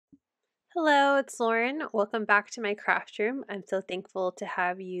Hello, it's Lauren. Welcome back to my craft room. I'm so thankful to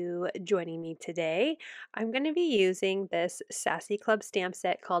have you joining me today. I'm going to be using this Sassy Club stamp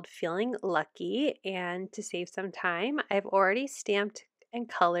set called Feeling Lucky, and to save some time, I've already stamped and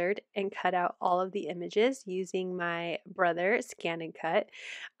colored and cut out all of the images using my brother Scan and Cut.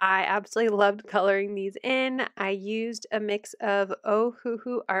 I absolutely loved coloring these in. I used a mix of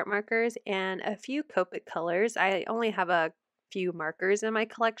Ohuhu art markers and a few Copic colors. I only have a few markers in my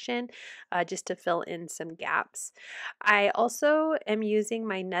collection just to fill in some gaps. I also am using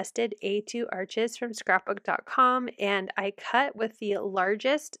my nested A2 arches from scrapbook.com, and I cut with the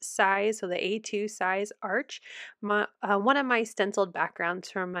largest size, so the A2 size arch, one of my stenciled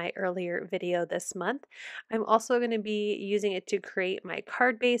backgrounds from my earlier video this month. I'm also going to be using it to create my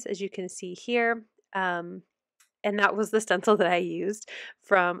card base, as you can see here. And that was the stencil that I used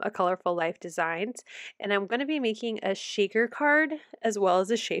from A Colorful Life Designs. And I'm going to be making a shaker card as well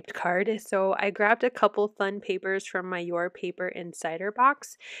as a shaped card. So I grabbed a couple fun papers from my Your Paper Insider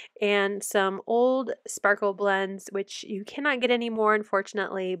box and some old sparkle blends, which you cannot get anymore,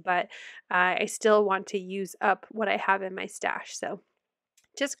 unfortunately, but I still want to use up what I have in my stash. So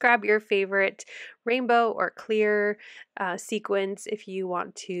just grab your favorite rainbow or clear sequins if you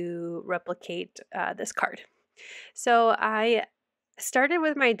want to replicate this card. So I started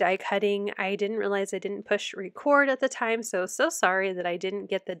with my die cutting. I didn't realize I didn't push record at the time, so sorry that I didn't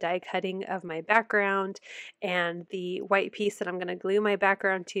get the die cutting of my background and the white piece that I'm going to glue my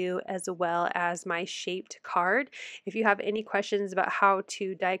background to, as well as my shaped card. If you have any questions about how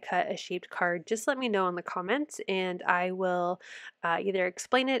to die cut a shaped card, just let me know in the comments and I will either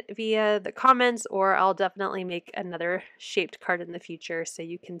explain it via the comments, or I'll definitely make another shaped card in the future so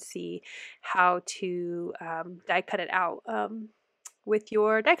you can see how to die cut it out with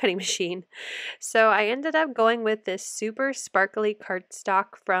your die cutting machine. So I ended up going with this super sparkly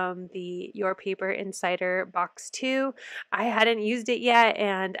cardstock from the Your Paper Insider box 2. I hadn't used it yet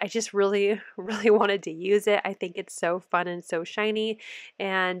and I just really wanted to use it. I think it's so fun and so shiny,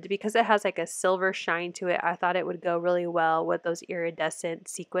 and because it has like a silver shine to it, I thought it would go really well with those iridescent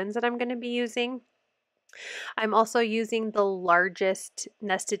sequins that I'm going to be using. I'm also using the largest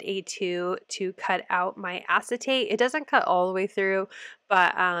nested A2 to cut out my acetate. It doesn't cut all the way through,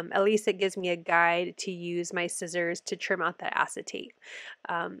 but at least it gives me a guide to use my scissors to trim out that acetate.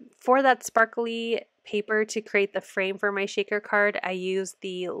 For that sparkly paper to create the frame for my shaker card, I used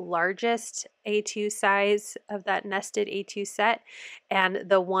the largest A2 size of that nested A2 set and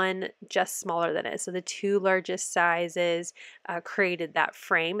the one just smaller than it. So the two largest sizes created that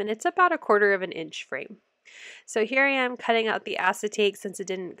frame, and it's about 1/4 of an inch frame. So here I am cutting out the acetate since it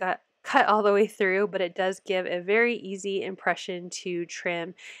didn't cut all the way through, but it does give a very easy impression to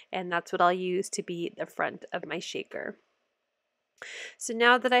trim, and that's what I'll use to be the front of my shaker. So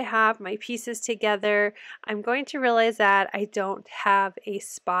now that I have my pieces together, I'm going to realize that I don't have a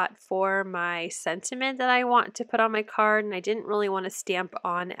spot for my sentiment that I want to put on my card, and I didn't really want to stamp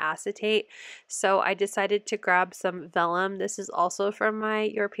on acetate. So I decided to grab some vellum. This is also from my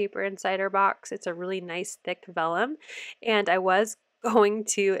Your Paper Insider box. It's a really nice thick vellum, and I was going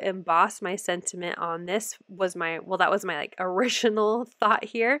to emboss my sentiment on this. That was my like original thought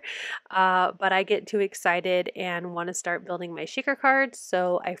here, but I get too excited and want to start building my shaker cards,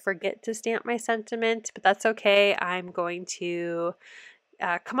 so I forget to stamp my sentiment, but that's okay. I'm going to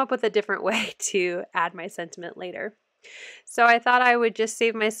come up with a different way to add my sentiment later. So I thought I would just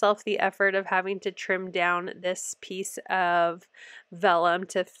save myself the effort of having to trim down this piece of vellum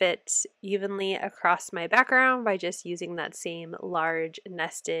to fit evenly across my background by just using that same large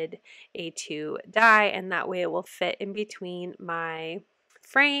nested A2 die, and that way it will fit in between my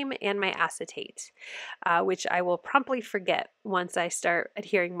frame and my acetate, which I will promptly forget once I start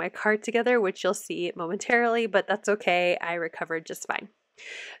adhering my card together, which you'll see momentarily, but that's okay. I recovered just fine.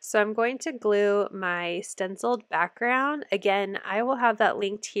 So I'm going to glue my stenciled background. Again, I will have that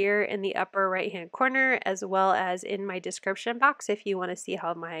linked here in the upper right hand corner, as well as in my description box if you want to see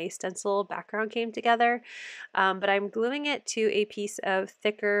how my stencil background came together. But I'm gluing it to a piece of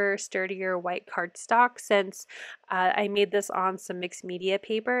thicker, sturdier white cardstock since I made this on some mixed media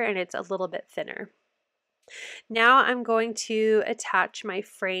paper and it's a little bit thinner. Now I'm going to attach my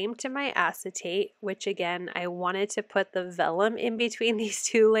frame to my acetate, which again, I wanted to put the vellum in between these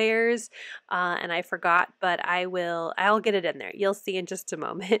two layers and I forgot, but I'll get it in there. You'll see in just a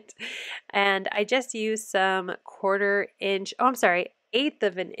moment. And I just used some 1/4 inch, 1/8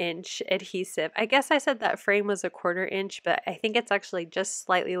 of an inch adhesive. I guess I said that frame was 1/4 inch, but I think it's actually just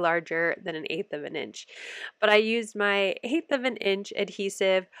slightly larger than 1/8 of an inch. But I used my 1/8 of an inch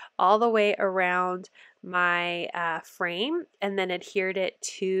adhesive all the way around my frame and then adhered it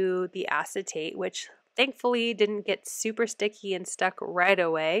to the acetate, which thankfully didn't get super sticky and stuck right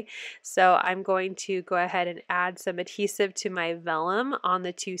away. So I'm going to go ahead and add some adhesive to my vellum on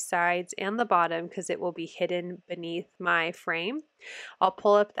the 2 sides and the bottom because it will be hidden beneath my frame. I'll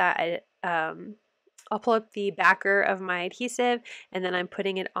pull up that I'll pull up the backer of my adhesive, and then I'm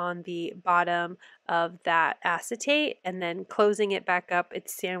putting it on the bottom of that acetate and then closing it back up.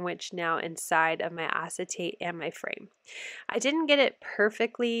 It's sandwiched now inside of my acetate and my frame. I didn't get it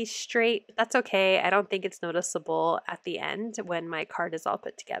perfectly straight, but that's okay. I don't think it's noticeable at the end when my card is all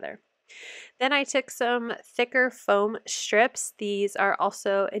put together. Then I took some thicker foam strips. These are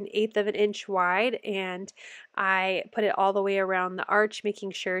also 1/8 of an inch wide, and I put it all the way around the arch,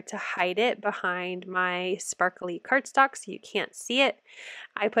 making sure to hide it behind my sparkly cardstock so you can't see it.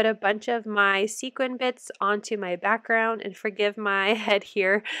 I put a bunch of my sequin bits onto my background, and forgive my head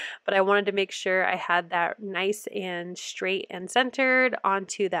here, but I wanted to make sure I had that nice and straight and centered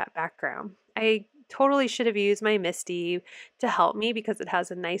onto that background. I totally should have used my Misty to help me because it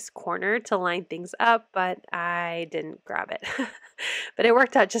has a nice corner to line things up, but I didn't grab it. But it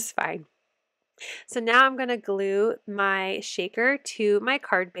worked out just fine. So now I'm going to glue my shaker to my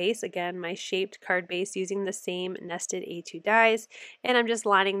card base, again my shaped card base using the same nested A2 dies, and I'm just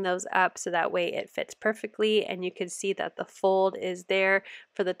lining those up so that way it fits perfectly, and you can see that the fold is there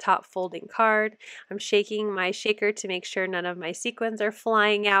for the top folding card. I'm shaking my shaker to make sure none of my sequins are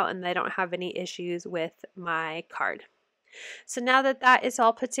flying out and I don't have any issues with my card. So now that that is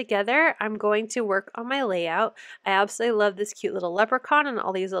all put together, I'm going to work on my layout. I absolutely love this cute little leprechaun and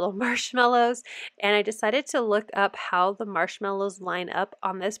all these little marshmallows, and I decided to look up how the marshmallows line up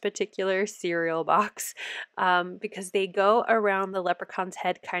on this particular cereal box because they go around the leprechaun's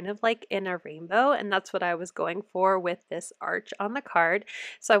head kind of like in a rainbow, and that's what I was going for with this arch on the card.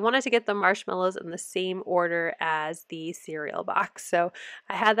 So I wanted to get the marshmallows in the same order as the cereal box. So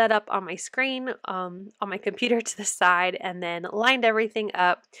I had that up on my screen on my computer to the side, and then lined everything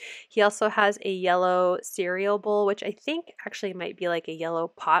up. He also has a yellow cereal bowl, which I think actually might be like a yellow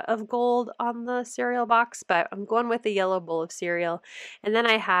pot of gold on the cereal box, but I'm going with a yellow bowl of cereal. And then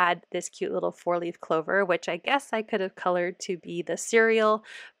I had this cute little 4-leaf clover, which I guess I could have colored to be the cereal,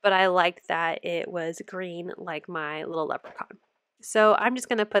 but I liked that it was green like my little leprechaun. So I'm just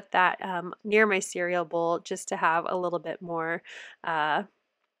going to put that near my cereal bowl just to have a little bit more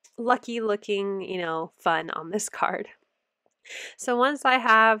lucky looking, fun on this card. So once I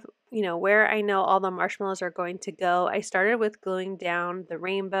have, where I know all the marshmallows are going to go, I started with gluing down the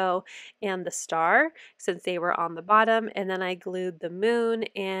rainbow and the star since they were on the bottom, and then I glued the moon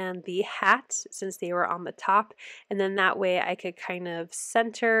and the hat since they were on the top, and then that way I could kind of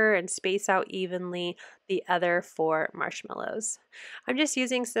center and space out evenly the other 4 marshmallows. I'm just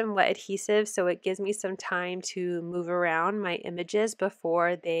using some wet adhesive so it gives me some time to move around my images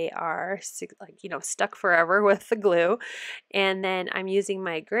before they are stuck forever with the glue. And then I'm using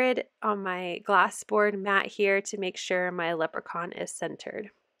my grid on my glass board mat here to make sure my leprechaun is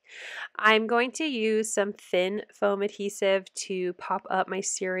centered. I'm going to use some thin foam adhesive to pop up my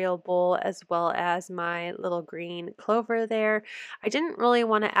cereal bowl as well as my little green clover there. I didn't really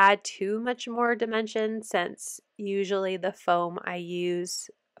want to add too much more dimension since usually the foam I use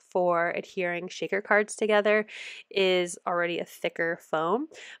for adhering shaker cards together is already a thicker foam,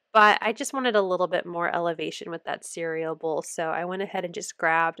 but I just wanted a little bit more elevation with that cereal bowl, so I went ahead and just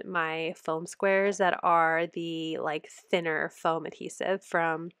grabbed my foam squares that are the thinner foam adhesive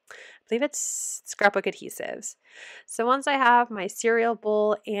from, I believe it's Scrapbook Adhesives. So once I have my cereal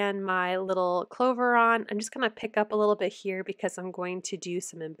bowl and my little clover on, I'm just going to pick up a little bit here because I'm going to do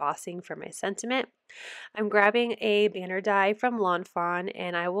some embossing for my sentiment. I'm grabbing a banner die from Fawn,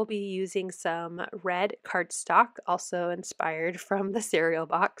 and I will be using some red cardstock, also inspired from the cereal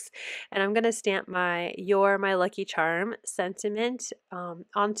box, and I'm going to stamp my "You're My Lucky Charm" sentiment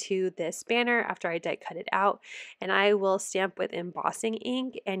onto this banner after I die cut it out, and I will stamp with embossing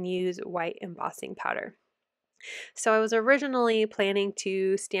ink and use white embossing powder. So I was originally planning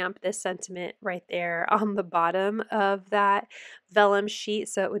to stamp this sentiment right there on the bottom of that vellum sheet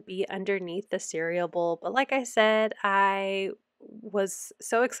so it would be underneath the cereal bowl. But like I said, I was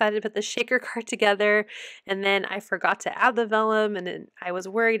so excited to put the shaker card together, and then I forgot to add the vellum, and then I was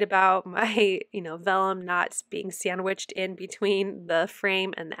worried about my vellum not being sandwiched in between the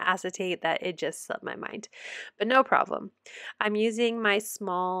frame and the acetate that it just slipped my mind. But no problem. I'm using my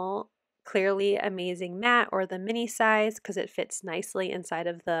small Clearly Amazing Matte or the mini size because it fits nicely inside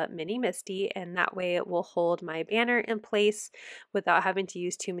of the mini Misty, and that way it will hold my banner in place without having to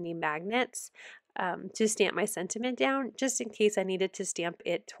use too many magnets to stamp my sentiment down, just in case I needed to stamp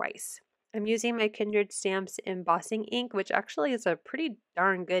it twice. I'm using my Kindred Stamps embossing ink, which actually is a pretty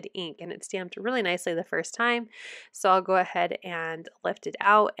darn good ink, and it stamped really nicely the first time. So I'll go ahead and lift it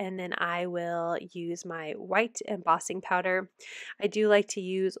out, and then I will use my white embossing powder. I do like to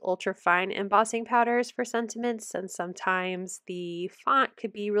use ultra fine embossing powders for sentiments, and sometimes the font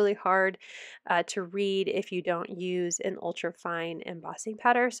could be really hard to read if you don't use an ultra fine embossing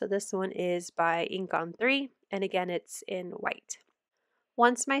powder. So this one is by Ink on 3, and again it's in white.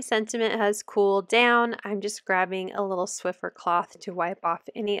 Once my sentiment has cooled down, I'm just grabbing a little Swiffer cloth to wipe off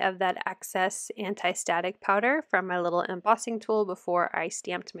any of that excess anti-static powder from my little embossing tool before I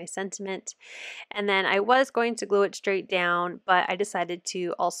stamped my sentiment. And then I was going to glue it straight down, but I decided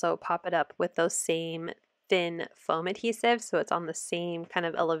to also pop it up with those same thin foam adhesive, so it's on the same kind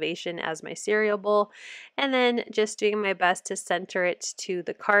of elevation as my cereal bowl, and then just doing my best to center it to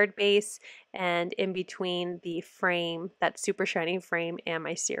the card base and in between the frame, that super shiny frame, and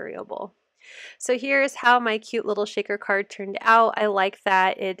my cereal bowl. So here's how my cute little shaker card turned out. I like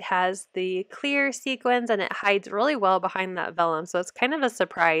that it has the clear sequins and it hides really well behind that vellum. So it's kind of a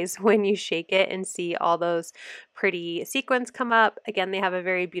surprise when you shake it and see all those pretty sequins come up. Again, they have a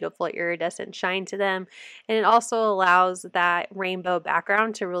very beautiful iridescent shine to them. And it also allows that rainbow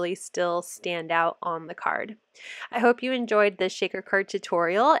background to really still stand out on the card. I hope you enjoyed this shaker card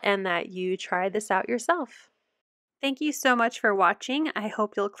tutorial and that you try this out yourself. Thank you so much for watching. I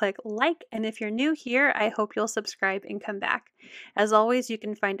hope you'll click like, and if you're new here, I hope you'll subscribe and come back. As always, you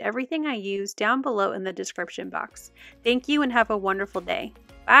can find everything I use down below in the description box. Thank you and have a wonderful day.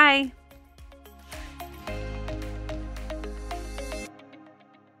 Bye!